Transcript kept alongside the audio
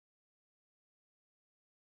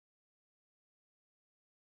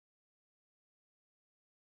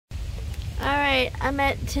Alright, I'm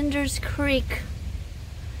at Tinder's Creek.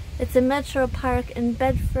 It's a Metropark in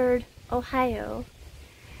Bedford, Ohio.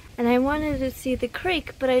 And I wanted to see the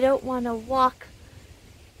creek, but I don't want to walk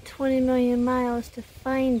 20 million miles to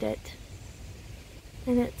find it.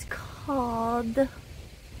 And it's called...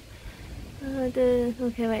 The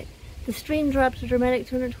stream drops a dramatic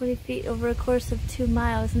 220 feet over a course of 2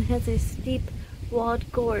 miles and has a steep walled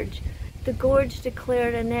gorge. The gorge,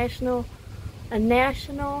 declared a national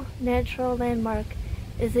natural landmark,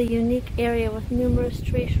 is a unique area with numerous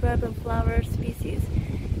tree, shrub, and flower species.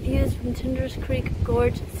 Views from Tinder's Creek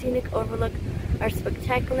Gorge scenic overlook are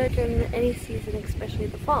spectacular during any season, especially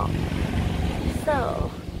the fall. So,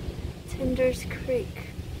 Tinder's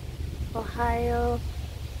Creek, Ohio,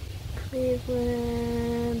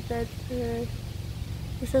 Cleveland, Bedford.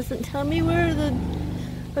 This doesn't tell me where the...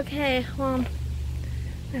 Okay, well,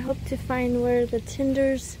 I hope to find where the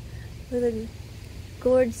the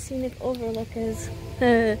Gorge Scenic Overlook is.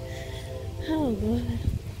 Oh, God.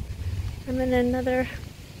 I'm in another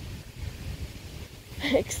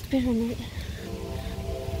experiment.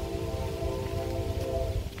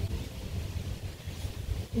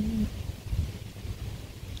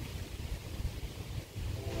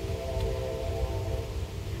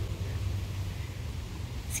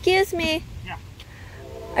 Excuse me. Yeah.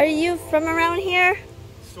 Are you from around here?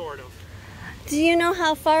 Sort of. Do you know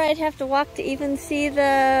how far I'd have to walk to even see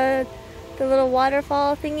the little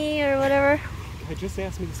waterfall thingy or whatever? I just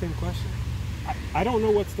asked me the same question. I don't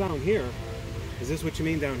know what's down here. Is this what you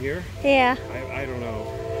mean down here? Yeah. I don't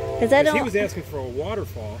know. Because he was asking for a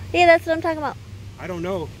waterfall. Yeah, that's what I'm talking about. I don't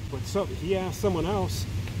know, but he asked someone else,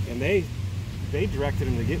 and they directed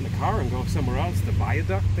him to get in the car and go somewhere else. The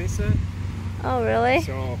viaduct, they said. Oh, really?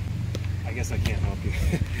 So, I guess I can't help you.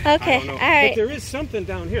 Okay, I don't know. all right. But there is something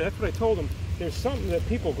down here. That's what I told him. There's something that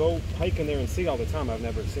people go hiking there and see all the time. I've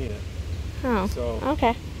never seen it. Oh, so,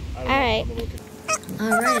 okay. I don't know.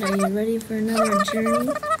 Alright, are you ready for another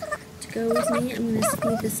journey to go with me? I'm going to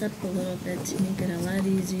speed this up a little bit to make it a lot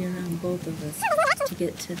easier on both of us to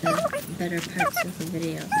get to the better parts of the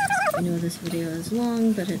video. I know this video is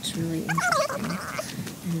long, but it's really interesting.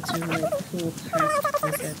 And it's a really cool park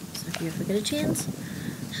to visit. So if you ever get a chance,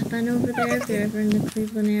 hop on over there if you're ever in the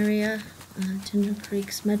Cleveland area. Tinder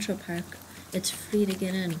Creek's Metropark. It's free to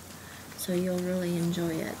get in, so you'll really enjoy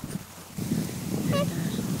it. And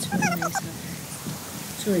it's really nice out there.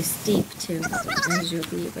 It's really steep too, as you'll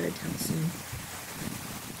be able to tell soon.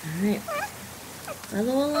 Alright,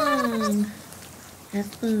 follow along. Have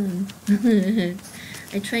fun.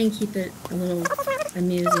 I try and keep it a little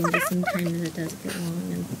amusing, but sometimes it does get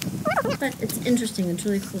long. But it's interesting. It's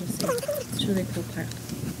really cool to see. It's a really cool park.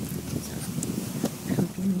 So, I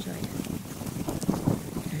hope you enjoy it.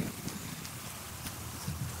 Alright.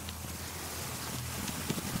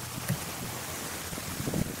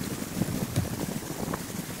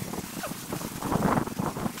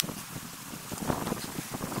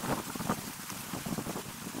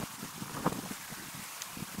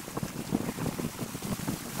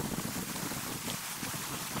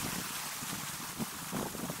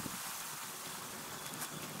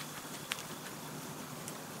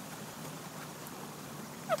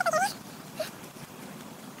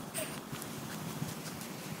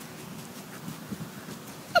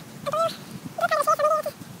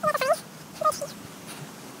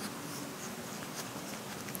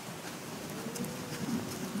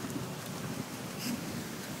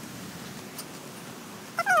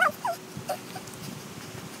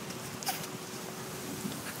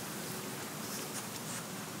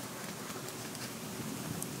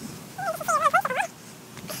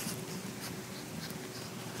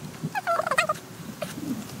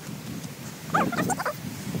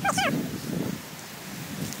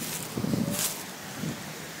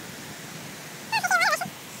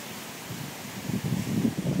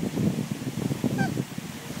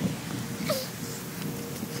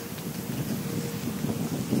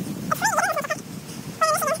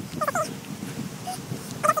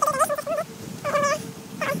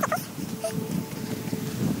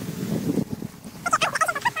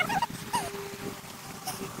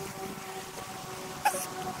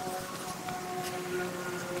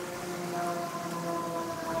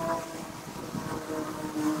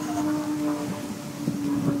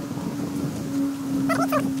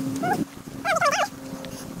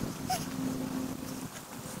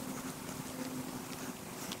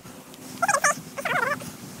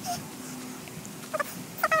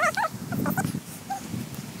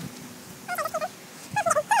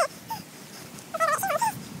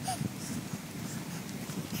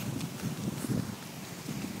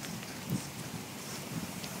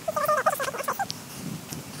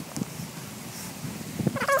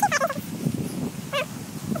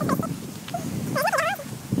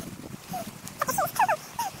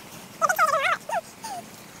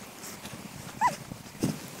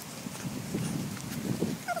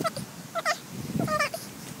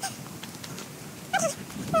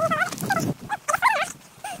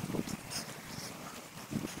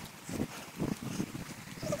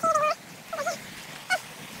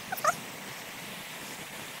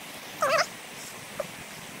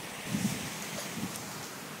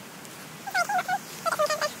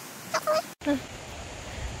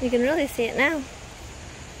 You can really see it now.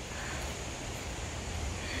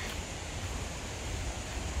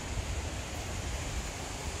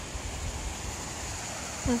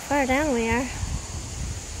 How far down we are.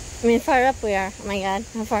 I mean, far up we are. Oh my God,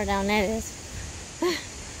 how far down that is.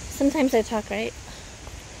 Sometimes I talk right.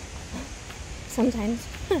 Sometimes.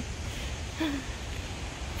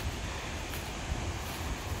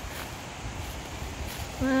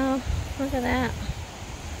 Wow, look at that.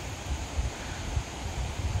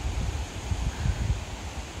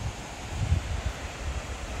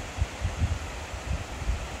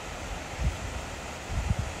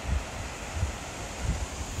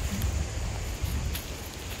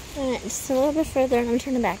 Alright, just a little bit further and I'm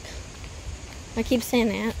turning back. I keep saying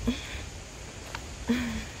that.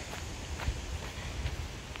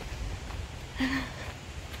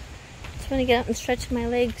 Just want to get out and stretch my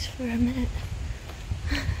legs for a minute.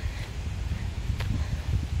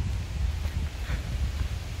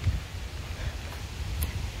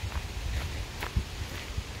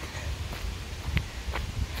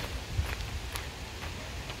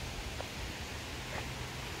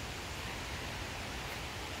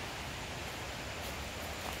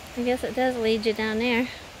 I guess it does lead you down there.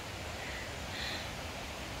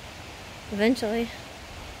 Eventually.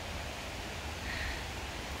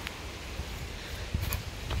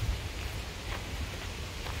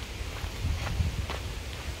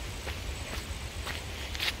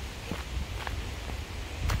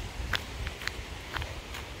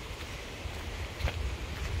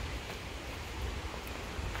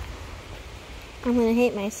 I'm gonna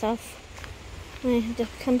hate myself. I'm gonna have to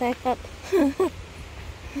come back up.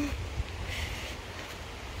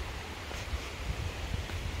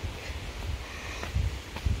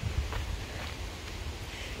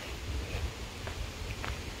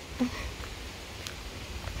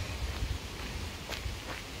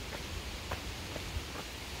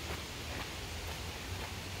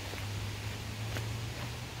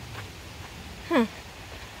 Huh.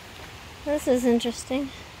 This is interesting.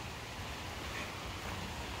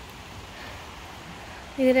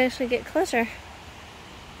 You could actually get closer.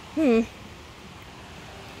 Yeah,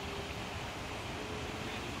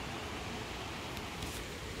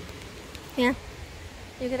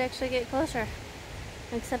 you could actually get closer.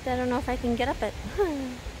 Except I don't know if I can get up it.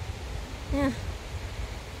 Yeah.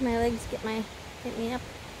 My legs get me up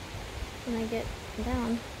when I get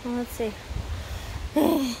down. Well, let's see.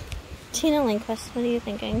 Tina Lindquist, what are you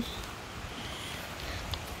thinking?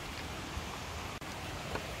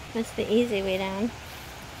 That's the easy way down.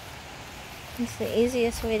 It's the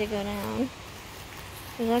easiest way to go down.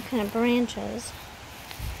 There's all kind of branches.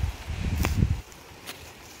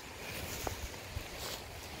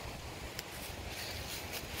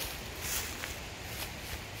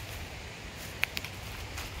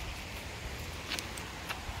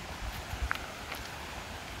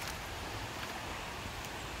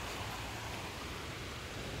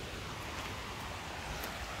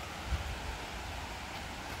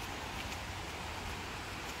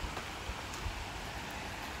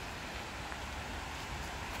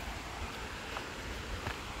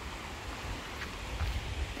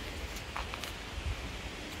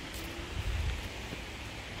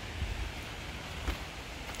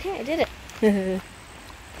 Okay, I did it.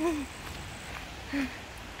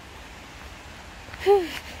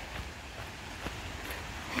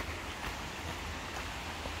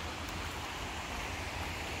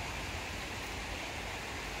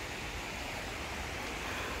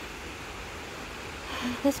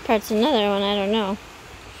 This part's another one, I don't know.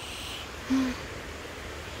 I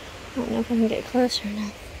don't know if I can get closer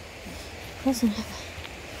enough. Close enough.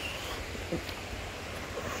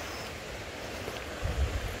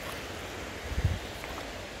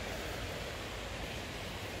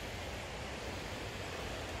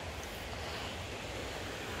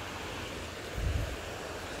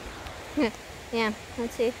 Yeah,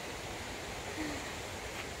 let's see. If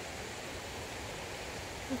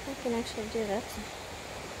I can actually do this.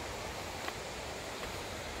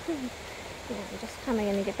 Yeah, just how am I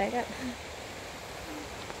going to get back up?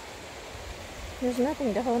 There's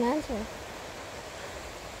nothing to hold on to.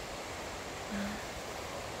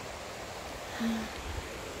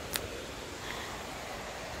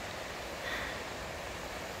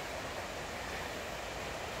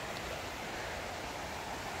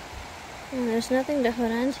 Yeah, there's nothing to hold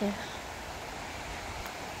on to.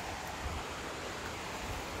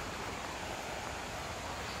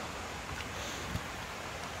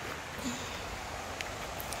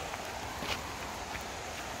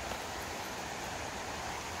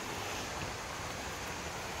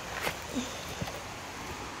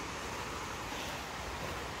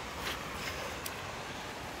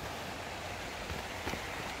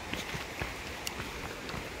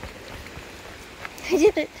 I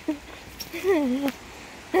did it.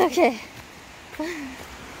 Okay.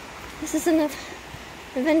 This is enough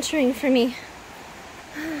adventuring for me.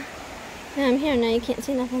 Yeah, I'm here now. You can't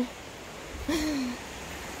see nothing.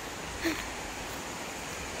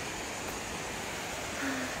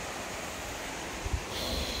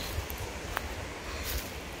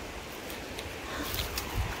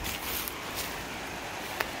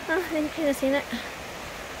 Oh, I think you could have seen it.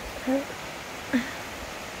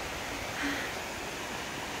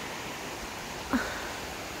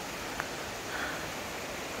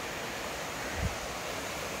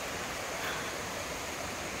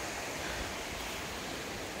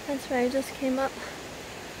 That's where I just came up.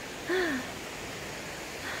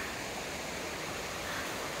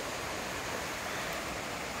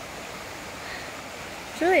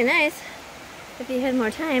 It's really nice if you had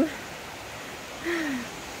more time.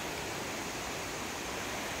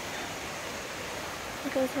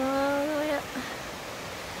 It goes all the way up.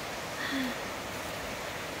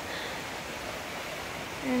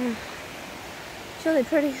 Yeah. It's really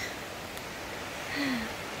pretty.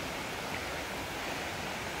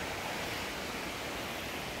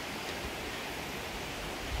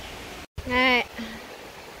 Alright,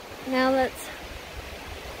 now let's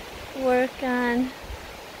work on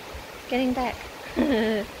getting back.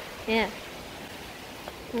 Yeah.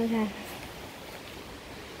 Okay.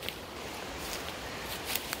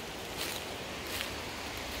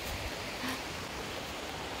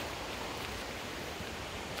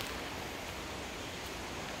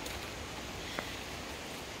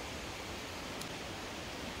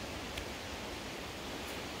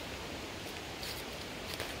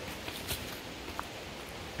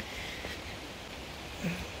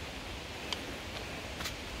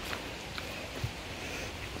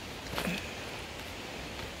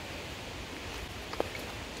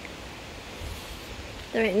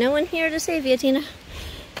 There ain't no one here to save you, Tina.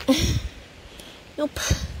 Nope.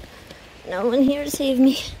 No one here to save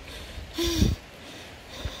me.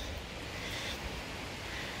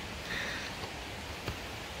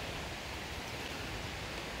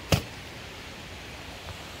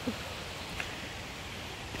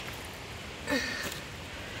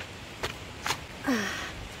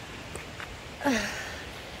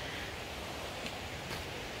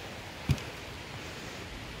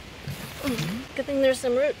 Good thing there's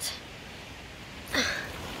some roots.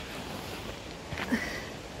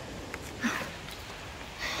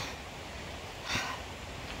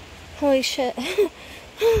 Holy shit.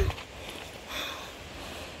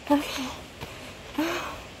 Okay.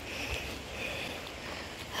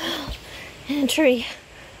 And a tree.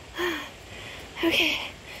 Okay.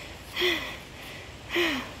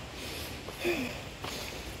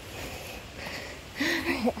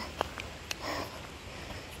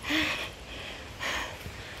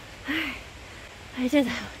 I did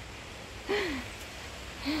that one.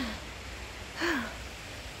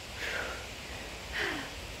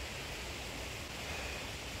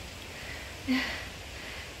 Yeah.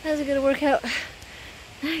 That was a good workout.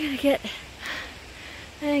 I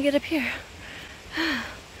gotta get up here.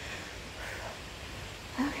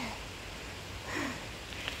 Okay.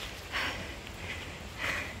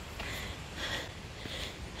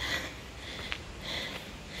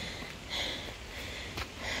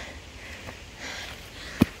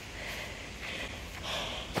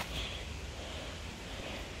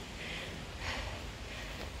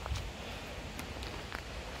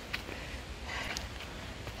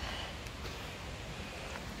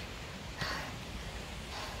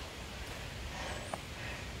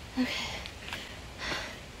 Okay.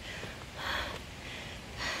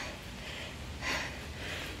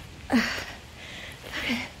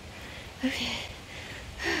 Okay. Okay.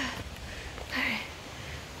 Alright.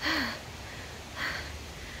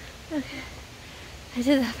 Okay. I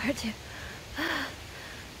did that part too.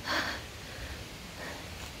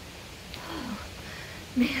 Oh,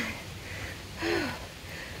 man.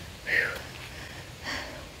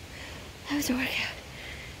 That was a workout.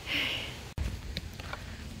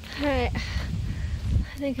 Alright,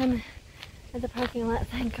 I think I'm at the parking lot,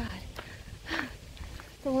 thank God.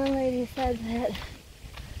 The one lady said that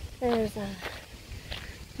there's a,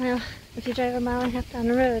 well, if you drive a mile and a half down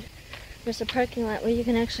the road, there's a parking lot where you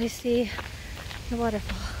can actually see the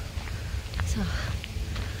waterfall. So,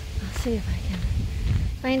 I'll see if I can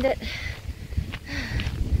find it.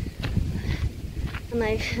 I'm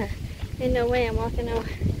like, ain't no way I'm walking over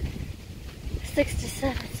 6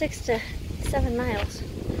 to 7 miles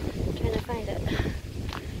trying to find it.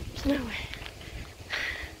 There's no way.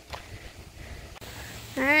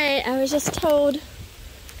 Alright, I was just told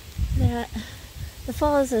that the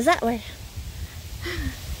falls is that way.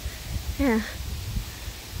 Yeah.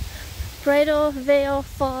 Bridal Veil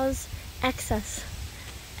Falls Access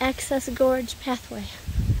Gorge Pathway.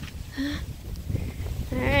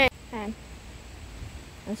 Alright,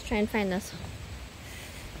 let's try and find this.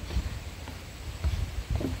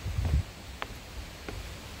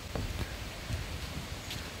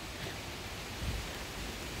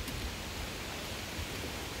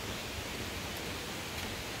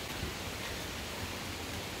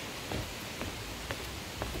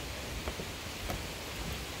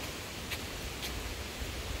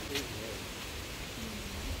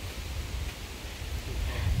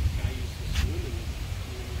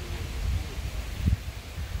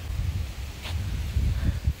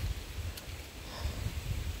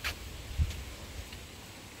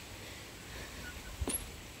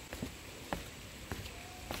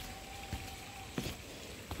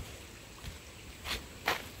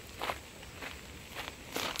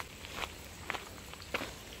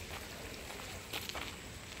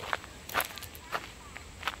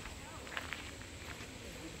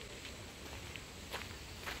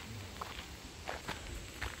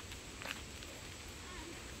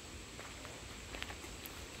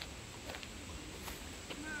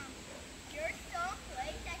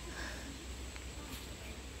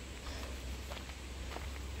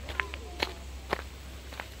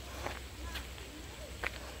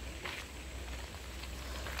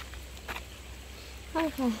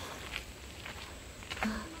 Okay.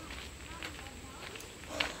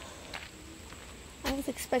 I was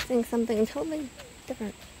expecting something totally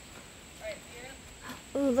different.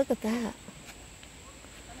 Ooh, look at that.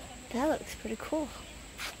 That looks pretty cool.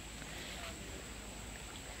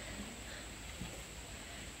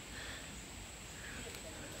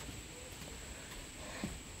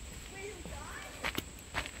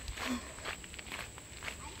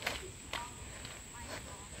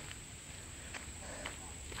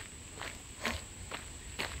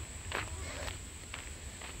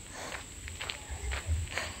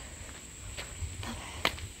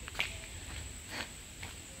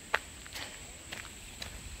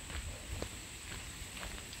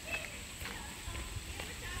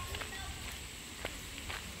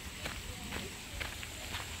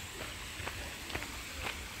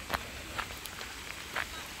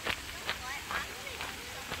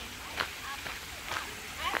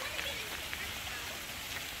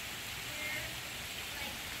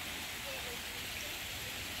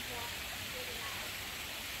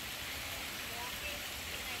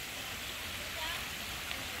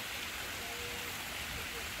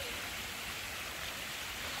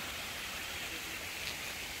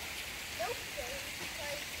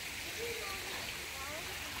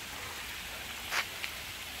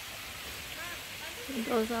 It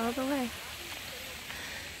goes all the way.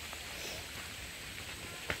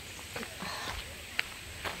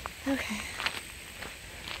 Okay.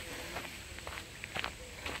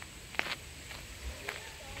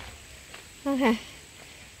 Okay.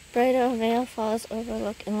 Bridal Veil Falls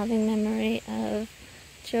Overlook in loving memory of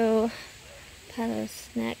Joe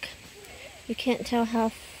Patosnek. You can't tell how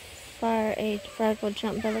far a frog will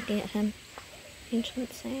jump by looking at him.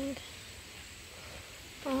 Ancient saying.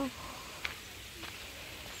 Oh.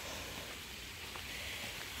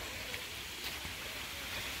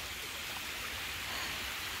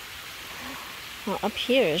 Well, up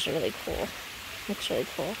here is really cool. Looks really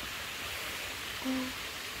cool.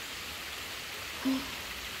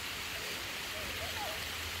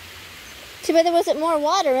 Too bad there wasn't more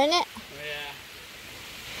water in it. Yeah.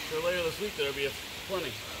 So later this week there'll be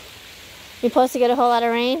plenty. You're supposed to get a whole lot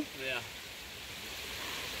of rain? Yeah.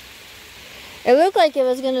 It looked like it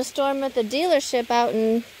was going to storm at the dealership out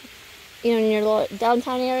in, you know, in your little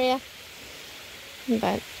downtown area.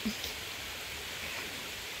 But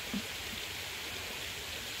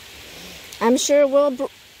I'm sure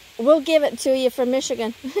we'll give it to you from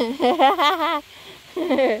Michigan.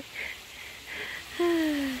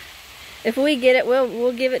 If we get it,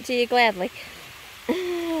 we'll give it to you gladly.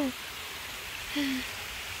 Oh,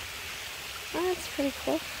 that's pretty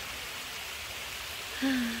cool.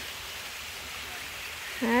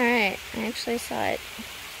 Alright, I actually saw it.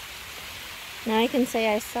 Now I can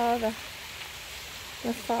say I saw the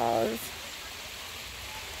falls.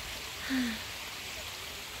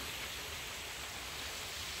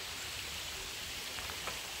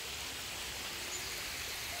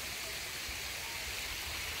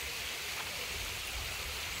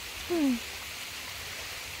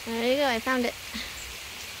 There you go, I found it.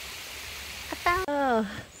 Oh,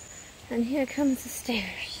 and here comes the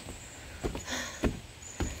stairs.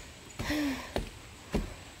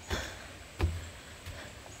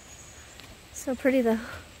 So pretty though.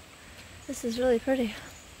 This is really pretty.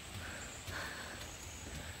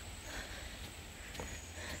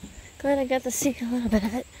 Glad I got to see a little bit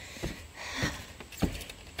of it.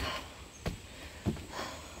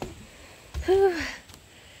 Whew.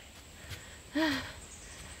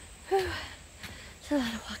 It's a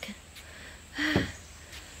lot of walking.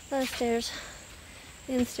 A lot of stairs.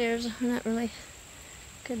 And stairs are not really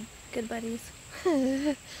good buddies.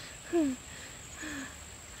 I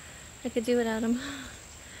could do without them.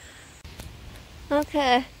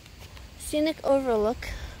 Okay. Scenic overlook,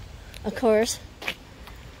 of course.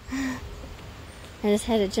 I just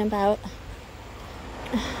had to jump out.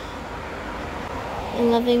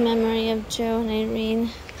 In loving memory of Joe and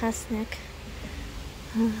Irene Pasnick.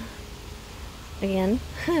 Again.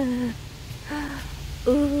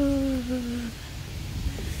 Ooh.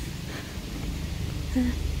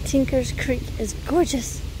 Tinker's Creek is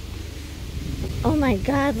gorgeous. Oh my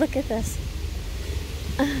God, look at this.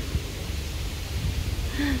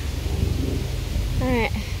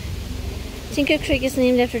 Alright. Tinker Creek is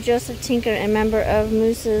named after Joseph Tinker, a member of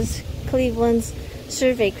Moose's Cleveland's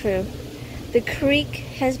survey crew. The creek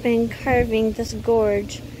has been carving this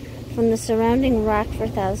gorge from the surrounding rock for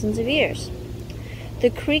thousands of years. The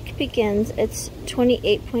creek begins its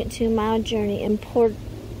 28.2-mile journey in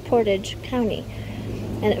Portage County,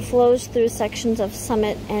 and it flows through sections of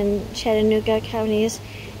Summit and Chattanooga counties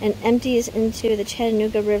and empties into the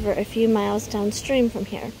Chattanooga River a few miles downstream from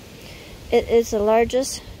here. It is the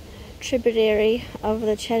largest tributary of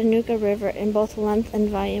the Chattanooga River in both length and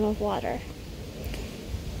volume of water.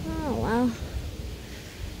 Oh, wow.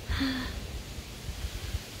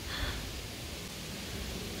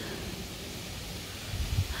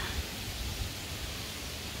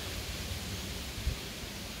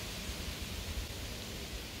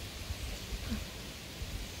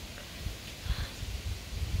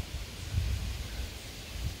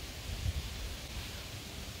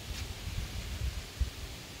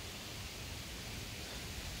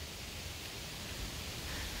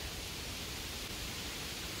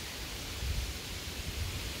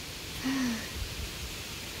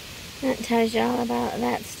 That tells you all about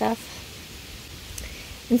that stuff.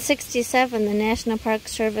 In '67, the National Park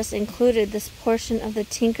Service included this portion of the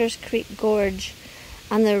Tinkers Creek Gorge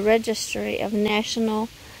on the Registry of National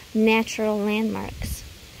Natural Landmarks.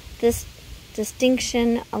 This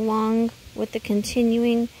distinction, along with the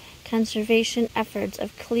continuing conservation efforts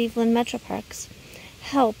of Cleveland Metroparks,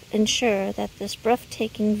 help ensure that this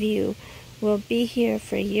breathtaking view will be here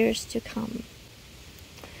for years to come.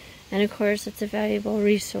 And of course, it's a valuable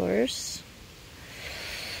resource.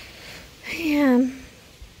 Yeah,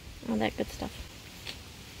 all that good stuff.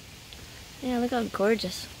 Yeah, look how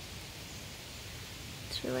gorgeous.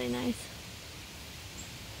 It's really nice.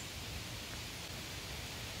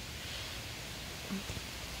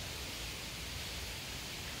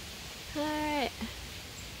 Alright.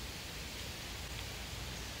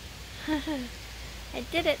 I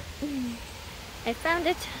did it. I found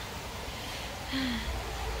it.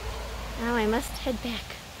 Now I must head back.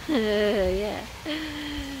 Yeah.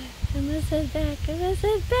 I must head back. I must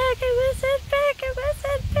head back. I must head back. I must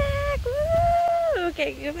head back. Woo!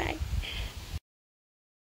 Okay, goodbye.